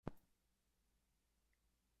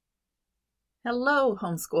Hello,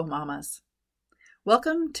 homeschool mamas.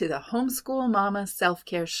 Welcome to the Homeschool Mama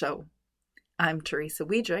Self-Care Show. I'm Teresa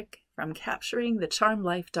Wiedrich from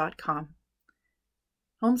CapturingTheCharmLife.com.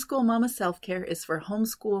 Homeschool Mama Self-Care is for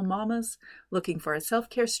homeschool mamas looking for a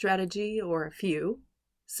self-care strategy or a few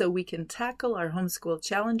so we can tackle our homeschool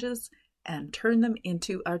challenges and turn them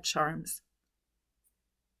into our charms.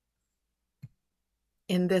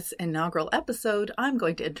 In this inaugural episode, I'm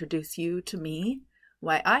going to introduce you to me,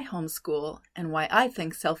 why I homeschool, and why I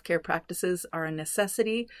think self-care practices are a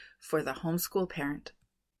necessity for the homeschool parent.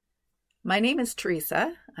 My name is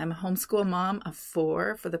Teresa. I'm a homeschool mom of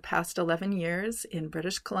 4 for the past 11 years in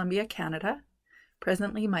British Columbia, Canada.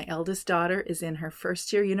 Presently, my eldest daughter is in her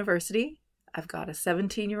first year university. I've got a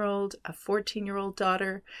 17-year-old, a 14-year-old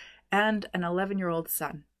daughter, and an 11-year-old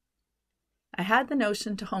son. I had the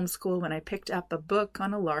notion to homeschool when I picked up a book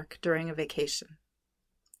on a lark during a vacation.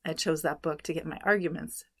 I chose that book to get my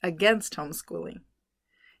arguments against homeschooling.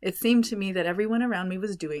 It seemed to me that everyone around me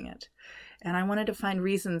was doing it, and I wanted to find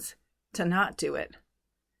reasons to not do it.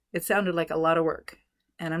 It sounded like a lot of work,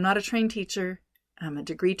 and I'm not a trained teacher. I'm a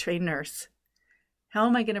degree-trained nurse. How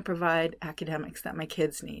am I going to provide academics that my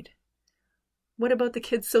kids need? What about the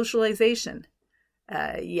kids' socialization?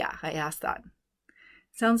 I asked that.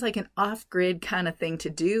 Sounds like an off-grid kind of thing to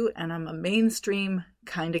do, and I'm a mainstream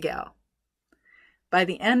kind of gal. By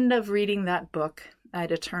the end of reading that book,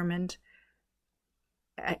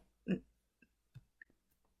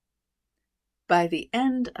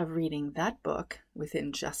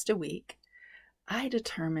 within just a week, I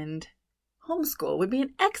determined homeschool would be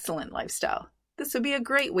an excellent lifestyle. This would be a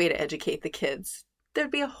great way to educate the kids. There'd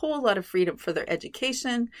be a whole lot of freedom for their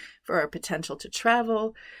education, for our potential to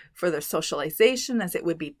travel, for their socialization, as it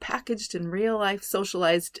would be packaged in real-life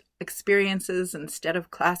socialized experiences instead of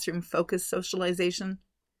classroom-focused socialization.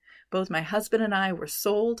 Both my husband and I were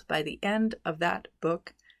sold by the end of that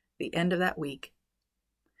book, the end of that week.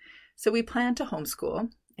 So we planned to homeschool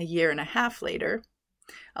a year and a half later,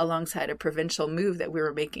 alongside a provincial move that we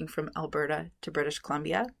were making from Alberta to British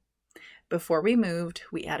Columbia. Before we moved,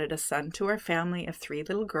 we added a son to our family of 3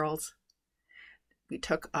 little girls. We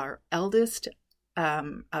took our eldest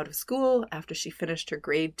out of school after she finished her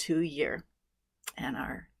grade 2 year, and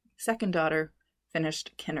our second daughter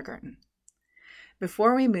finished kindergarten.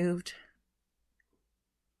 Before we moved,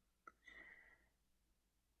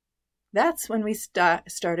 that's when we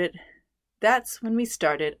started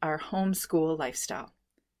our homeschool lifestyle.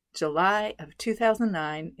 July of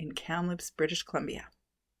 2009 in Kamloops, British Columbia.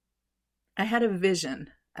 I had a vision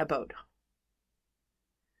about.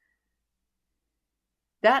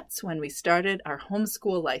 That's when we started our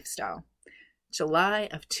homeschool lifestyle. July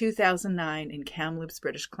of 2009 in Kamloops,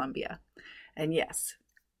 British Columbia. And yes,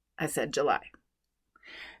 I said July.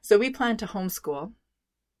 So we planned to homeschool.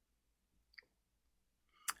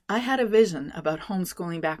 I had a vision about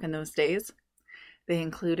homeschooling back in those days. They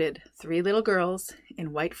included 3 little girls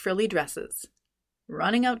in white frilly dresses,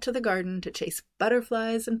 running out to the garden to chase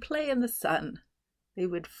butterflies and play in the sun. They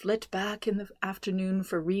would flit back in the afternoon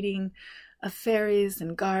for reading of fairies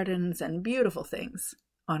and gardens and beautiful things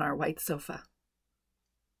on our white sofa.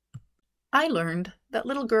 I learned that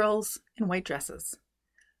little girls in white dresses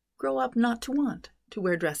grow up not to want to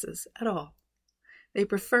wear dresses at all. They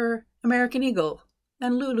prefer American Eagle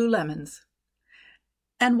and Lululemons.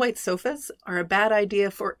 And white sofas are a bad idea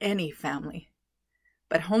for any family.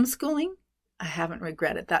 But homeschooling, I haven't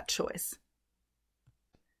regretted that choice.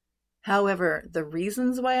 However, the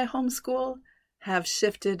reasons why I homeschool have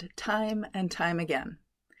shifted time and time again,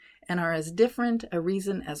 and are as different a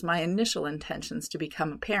reason as my initial intentions to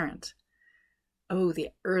become a parent. Oh, the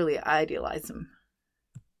early idealism.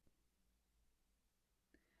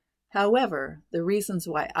 However, the reasons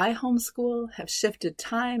why I homeschool have shifted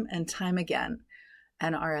time and time again,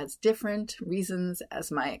 and are as different reasons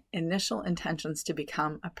as my initial intentions to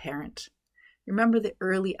become a parent. Remember the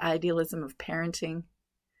early idealism of parenting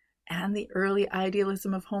and the early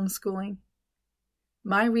idealism of homeschooling?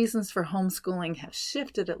 My reasons for homeschooling have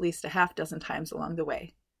shifted at least a half dozen times along the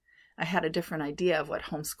way. I had a different idea of what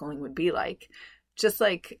homeschooling would be like, just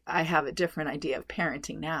like I have a different idea of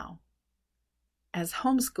parenting now. As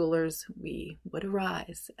homeschoolers, we would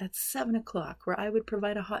arise at 7 o'clock where I would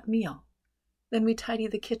provide a hot meal. Then we tidy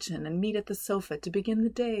the kitchen and meet at the sofa to begin the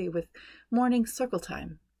day with morning circle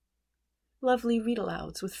time. Lovely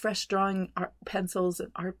read-alouds with fresh drawing art pencils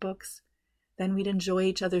and art books. Then we'd enjoy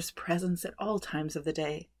each other's presence at all times of the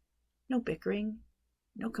day. No bickering,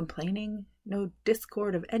 no complaining, no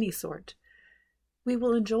discord of any sort. We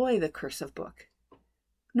will enjoy the cursive book,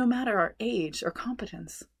 no matter our age or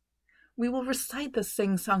competence. We will recite the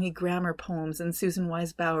sing-songy grammar poems in Susan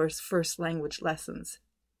Wise Bauer's first language lessons,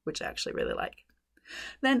 which I actually really like.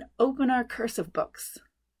 Then open our cursive books,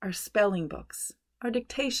 our spelling books, our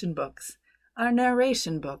dictation books, our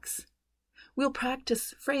narration books. We'll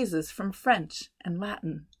practice phrases from French and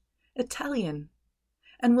Latin, Italian,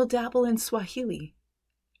 and we'll dabble in Swahili,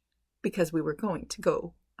 because we were going to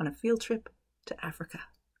go on a field trip to Africa.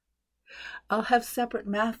 I'll have separate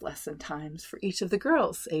math lesson times for each of the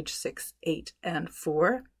girls, age 6, 8, and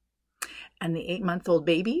 4. And the 8-month-old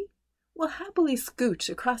baby will happily scooch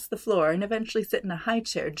across the floor and eventually sit in a high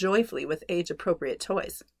chair joyfully with age-appropriate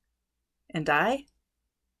toys. And I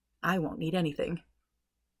won't need anything.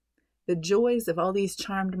 The joys of all these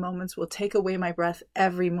charmed moments will take away my breath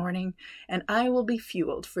every morning, and I will be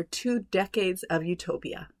fueled for 2 decades of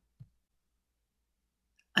utopia.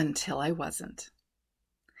 Until I wasn't.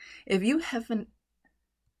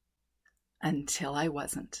 Until I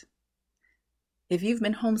wasn't. If you've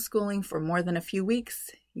been homeschooling for more than a few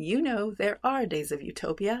weeks, you know there are days of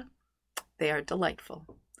utopia. They are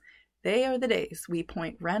delightful. They are the days we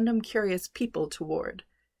point random curious people toward.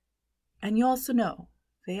 And you also know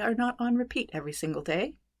they are not on repeat every single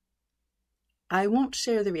day. I won't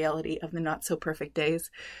share the reality of the not-so-perfect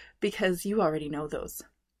days because you already know those.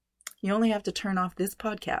 You only have to turn off this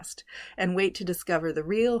podcast and wait to discover the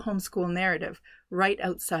real homeschool narrative right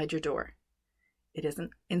outside your door. It isn't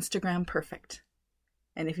Instagram perfect.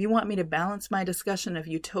 And if you want me to balance my discussion of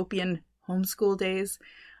utopian homeschool days,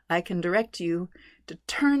 I can direct you to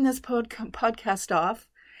turn this podcast off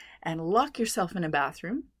and lock yourself in a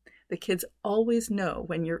bathroom. The kids always know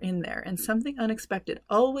when you're in there, and something unexpected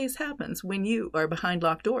always happens when you are behind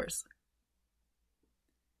locked doors.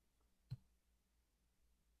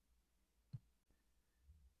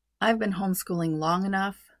 I've been homeschooling long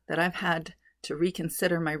enough that I've had to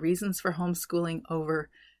reconsider my reasons for homeschooling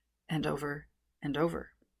over and over and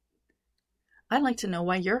over. I'd like to know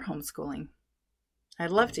why you're homeschooling.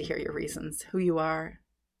 I'd love to hear your reasons, who you are,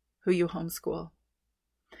 who you homeschool.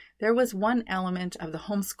 There was one element of the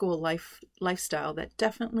homeschool lifestyle that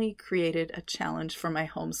definitely created a challenge for my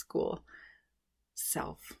homeschool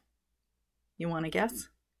self. You want to guess?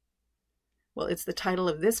 Well, it's the title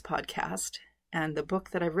of this podcast and the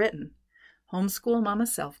book that I've written, Homeschool Mama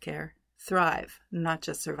Self-Care, Thrive, Not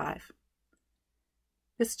Just Survive.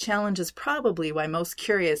 This challenge is probably why most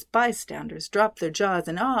curious bystanders drop their jaws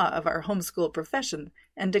in awe of our homeschool profession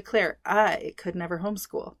and declare, I could never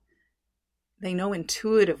homeschool. They know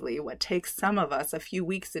intuitively what takes some of us a few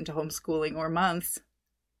weeks into homeschooling or months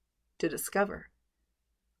to discover.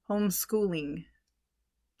 Homeschooling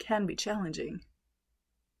can be challenging.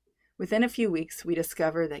 Within a few weeks, we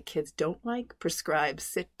discover that kids don't like prescribed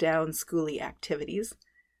sit-down schooly activities.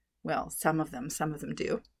 Well, some of them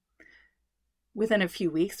do. Within a few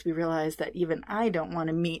weeks, we realize that even I don't want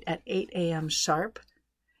to meet at 8 a.m. sharp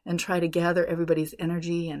and try to gather everybody's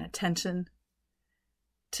energy and attention,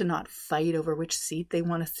 to not fight over which seat they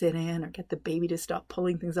want to sit in or get the baby to stop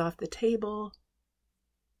pulling things off the table.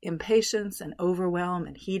 Impatience and overwhelm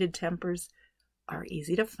and heated tempers are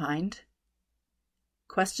easy to find.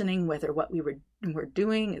 Questioning whether what we're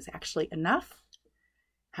doing is actually enough.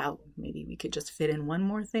 How maybe we could just fit in one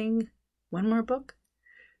more thing, one more book.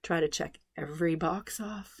 Try to check every box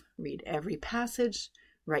off, read every passage,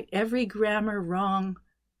 write every grammar wrong.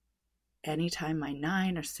 Anytime my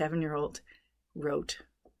 9 or 7-year-old wrote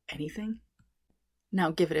anything.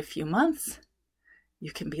 Now give it a few months.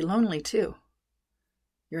 You can be lonely too.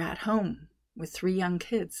 You're at home with 3 young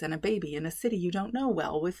kids and a baby in a city you don't know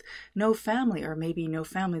well, with no family, or maybe no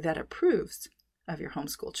family that approves of your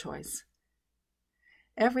homeschool choice.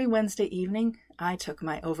 Every Wednesday evening, I took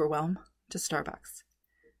my overwhelm to Starbucks.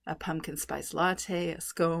 A pumpkin spice latte, a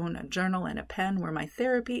scone, a journal, and a pen were my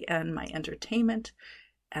therapy and my entertainment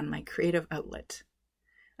and my creative outlet.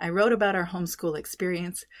 I wrote about our homeschool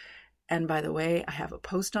experience, and by the way, I have a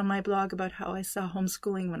post on my blog about how I saw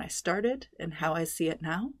homeschooling when I started and how I see it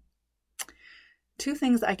now. 2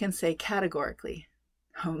 things I can say categorically.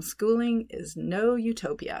 Homeschooling is no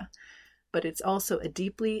utopia, but it's also a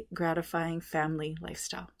deeply gratifying family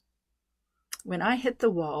lifestyle. When I hit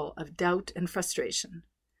the wall of doubt and frustration,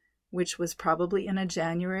 which was probably in a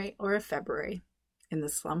January or a February in the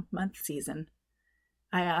slump month season,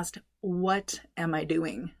 I asked, what am I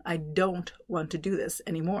doing? I don't want to do this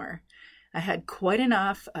anymore. I had quite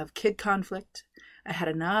enough of kid conflict. I had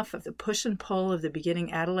enough of the push and pull of the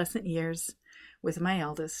beginning adolescent years with my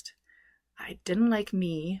eldest. I didn't like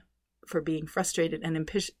me for being frustrated and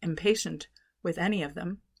impatient with any of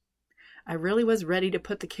them. I really was ready to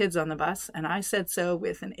put the kids on the bus, and I said so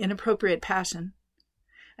with an inappropriate passion.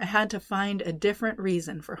 I had to find a different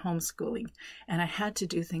reason for homeschooling, and I had to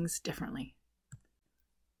do things differently.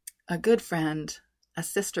 A good friend, a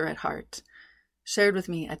sister at heart, shared with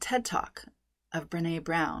me a TED Talk of Brené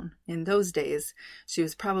Brown. In those days, she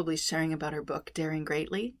was probably sharing about her book, Daring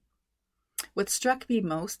Greatly. What struck me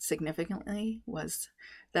most significantly was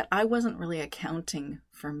that I wasn't really accounting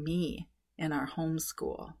for me in our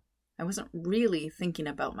homeschool. I wasn't really thinking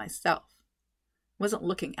about myself. I wasn't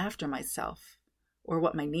looking after myself, or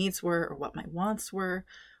what my needs were, or what my wants were,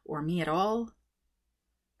 or me at all.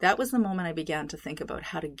 That was the moment I began to think about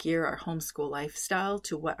how to gear our homeschool lifestyle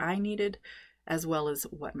to what I needed, as well as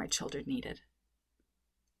what my children needed.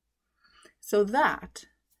 So that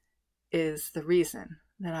is the reason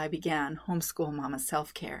that I began Homeschool Mama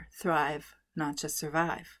Self-Care, Thrive, Not Just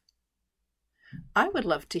Survive. I would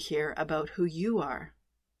love to hear about who you are.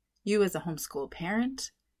 You as a homeschool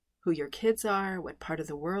parent, who your kids are, what part of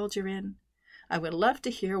the world you're in. I would love to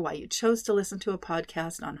hear why you chose to listen to a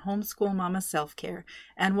podcast on Homeschool Mama Self-Care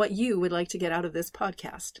and what you would like to get out of this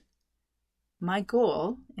podcast. My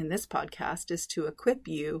goal in this podcast is to equip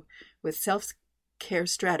you with self-care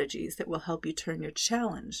strategies that will help you turn your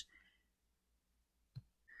challenge.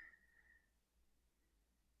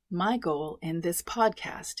 My goal in this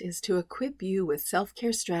podcast is to equip you with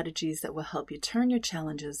self-care strategies that will help you turn your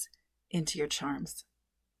challenges into your charms.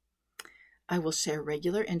 I will share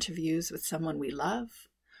regular interviews with someone we love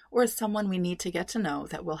or someone we need to get to know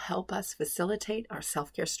that will help us facilitate our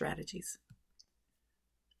self-care strategies.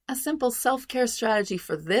 A simple self-care strategy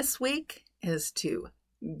for this week is to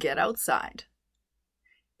get outside.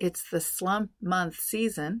 It's the slump month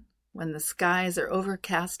season when the skies are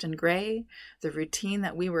overcast and gray. The routine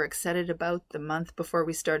that we were excited about the month before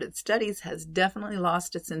we started studies has definitely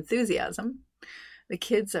lost its enthusiasm. The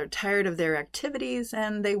kids are tired of their activities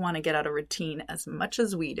and they want to get out of routine as much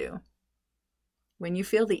as we do. When you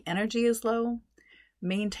feel the energy is low,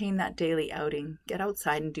 maintain that daily outing. Get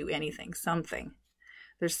outside and do anything, something.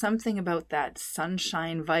 There's something about that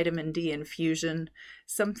sunshine vitamin D infusion,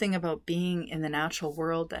 something about being in the natural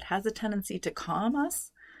world that has a tendency to calm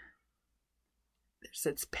us. There's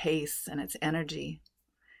its pace and its energy.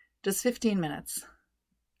 Just 15 minutes.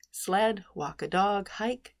 Sled, walk a dog,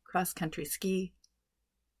 hike, cross-country ski.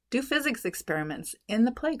 Do physics experiments in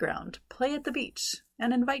the playground, play at the beach,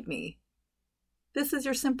 and invite me. This is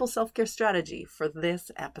your simple self-care strategy for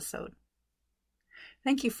this episode.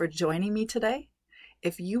 Thank you for joining me today.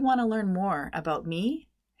 If you want to learn more about me,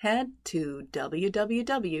 head to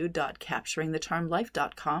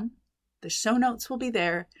www.capturingthecharmedlife.com. The show notes will be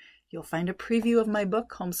there. You'll find a preview of my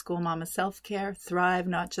book, Homeschool Mama Self-Care, Thrive,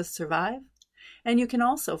 Not Just Survive. And you can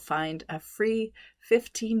also find a free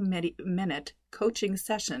 15-minute coaching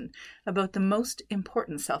session about the most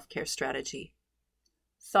important self-care strategy,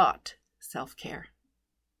 thought self-care.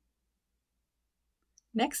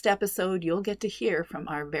 Next episode, you'll get to hear from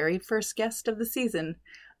our very first guest of the season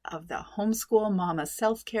of the Homeschool Mama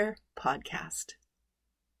Self-Care podcast.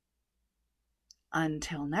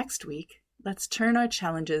 Until next week, let's turn our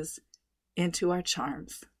challenges into our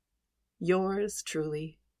charms. Yours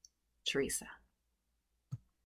truly, Teresa.